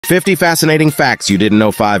50 fascinating facts you didn't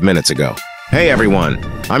know 5 minutes ago. Hey everyone,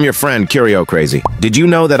 I'm your friend Curio Crazy. Did you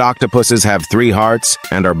know that octopuses have 3 hearts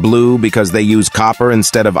and are blue because they use copper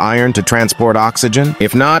instead of iron to transport oxygen?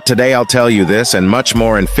 If not, today I'll tell you this and much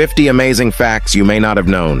more in 50 amazing facts you may not have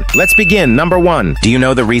known. Let's begin. Number 1. Do you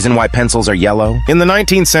know the reason why pencils are yellow? In the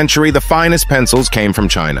 19th century, the finest pencils came from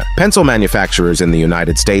China. Pencil manufacturers in the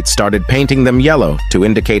United States started painting them yellow to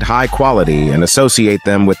indicate high quality and associate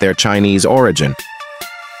them with their Chinese origin.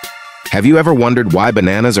 Have you ever wondered why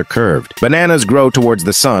bananas are curved? Bananas grow towards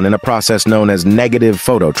the sun in a process known as negative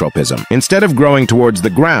phototropism. Instead of growing towards the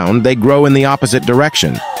ground, they grow in the opposite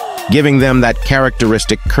direction, giving them that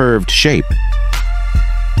characteristic curved shape.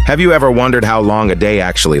 Have you ever wondered how long a day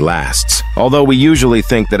actually lasts? Although we usually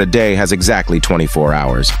think that a day has exactly 24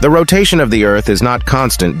 hours. The rotation of the Earth is not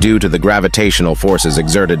constant due to the gravitational forces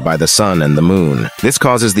exerted by the sun and the moon. This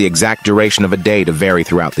causes the exact duration of a day to vary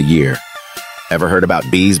throughout the year. Ever heard about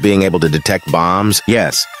bees being able to detect bombs?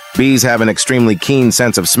 Yes. Bees have an extremely keen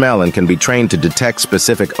sense of smell and can be trained to detect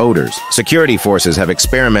specific odors. Security forces have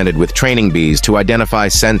experimented with training bees to identify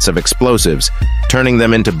scents of explosives, turning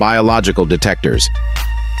them into biological detectors.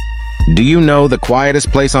 Do you know the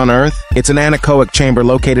quietest place on Earth? It's an anechoic chamber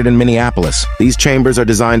located in Minneapolis. These chambers are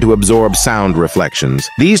designed to absorb sound reflections.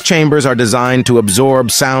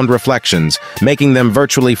 Making them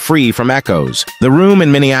virtually free from echoes. The room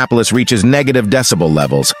in Minneapolis reaches negative decibel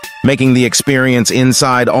levels, making the experience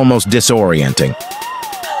inside almost disorienting.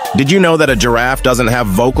 Did you know that a giraffe doesn't have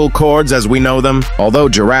vocal cords as we know them? Although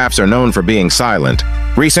giraffes are known for being silent,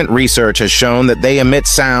 recent research has shown that they emit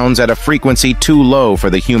sounds at a frequency too low for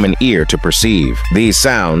the human ear to perceive. These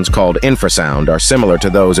sounds, called infrasound, are similar to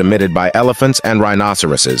those emitted by elephants and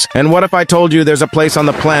rhinoceroses. And what if I told you there's a place on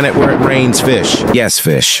the planet where it rains fish? Yes,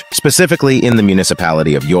 fish. Specifically in the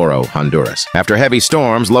municipality of Lloro, Honduras. After heavy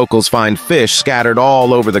storms, locals find fish scattered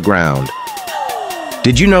all over the ground.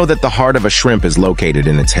 Did you know that the heart of a shrimp is located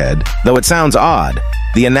in its head? Though it sounds odd,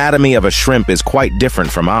 the anatomy of a shrimp is quite different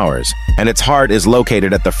from ours, and its heart is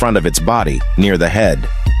located at the front of its body, near the head.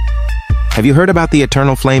 Have you heard about the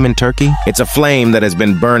eternal flame in Turkey? It's a flame that has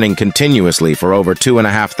been burning continuously for over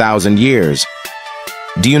 2,500 years.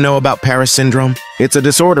 Do you know about Paris syndrome? It's a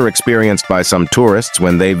disorder experienced by some tourists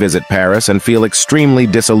when they visit Paris and feel extremely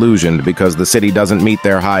disillusioned because the city doesn't meet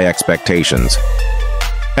their high expectations.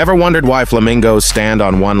 Ever wondered why flamingos stand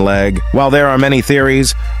on one leg? While there are many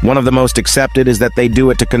theories, one of the most accepted is that they do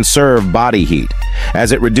it to conserve body heat,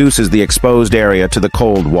 as it reduces the exposed area to the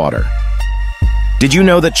cold water. Did you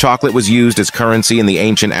know that chocolate was used as currency in the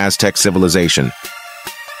ancient Aztec civilization?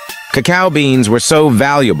 Cacao beans were so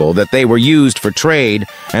valuable that they were used for trade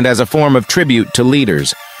and as a form of tribute to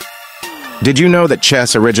leaders. Did you know that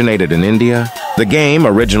chess originated in India? The game,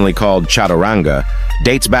 originally called chaturanga,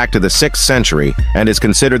 dates back to the 6th century and is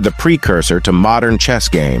considered the precursor to modern chess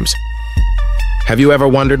games. Have you ever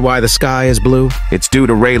wondered why the sky is blue? It's due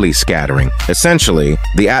to Rayleigh scattering. Essentially,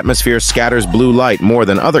 the atmosphere scatters blue light more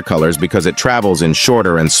than other colors because it travels in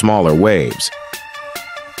shorter and smaller waves.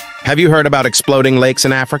 Have you heard about exploding lakes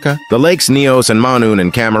in Africa? The lakes Nyos and Manoun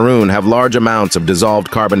in Cameroon have large amounts of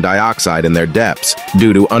dissolved carbon dioxide in their depths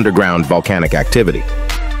due to underground volcanic activity.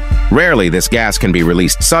 Rarely, this gas can be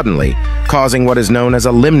released suddenly, causing what is known as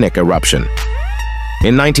a limnic eruption.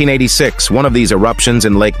 In 1986, one of these eruptions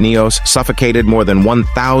in Lake Nyos suffocated more than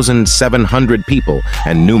 1,700 people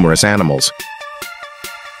and numerous animals.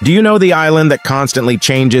 Do you know the island that constantly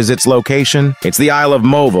changes its location? It's the Isle of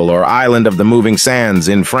Moville, or Island of the Moving Sands,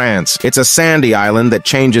 in France. It's a sandy island that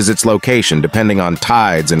changes its location depending on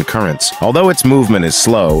tides and currents. Although its movement is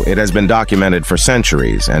slow, it has been documented for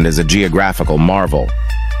centuries and is a geographical marvel.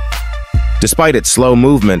 Despite its slow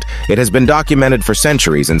movement, it has been documented for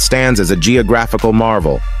centuries and stands as a geographical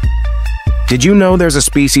marvel. Did you know there's a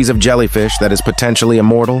species of jellyfish that is potentially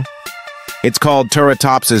immortal? It's called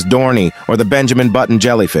Turritopsis dohrnii, or the Benjamin Button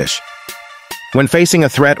jellyfish. When facing a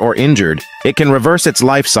threat or injured, it can reverse its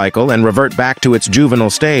life cycle and revert back to its juvenile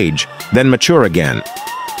stage, then mature again.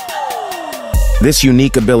 This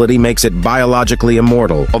unique ability makes it biologically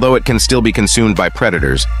immortal, although it can still be consumed by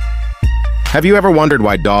predators. Have you ever wondered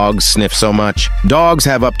why dogs sniff so much? Dogs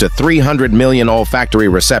have up to 300 million olfactory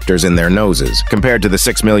receptors in their noses, compared to the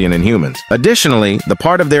 6 million in humans. Additionally, the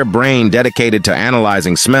part of their brain dedicated to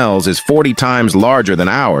analyzing smells is 40 times larger than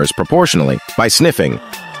ours proportionally. By sniffing,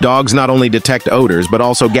 dogs not only detect odors but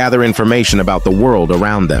also gather information about the world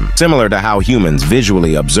around them, similar to how humans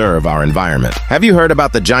visually observe our environment. Have you heard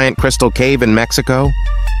about the giant crystal cave in Mexico?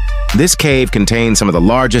 This cave contains some of the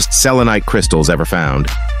largest selenite crystals ever found.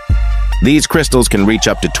 These crystals can reach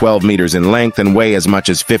up to 12 meters in length and weigh as much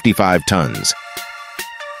as 55 tons.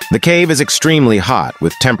 The cave is extremely hot,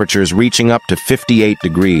 with temperatures reaching up to 58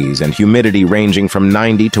 degrees and humidity ranging from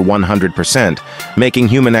 90 to 100%, making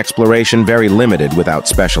human exploration very limited without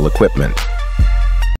special equipment.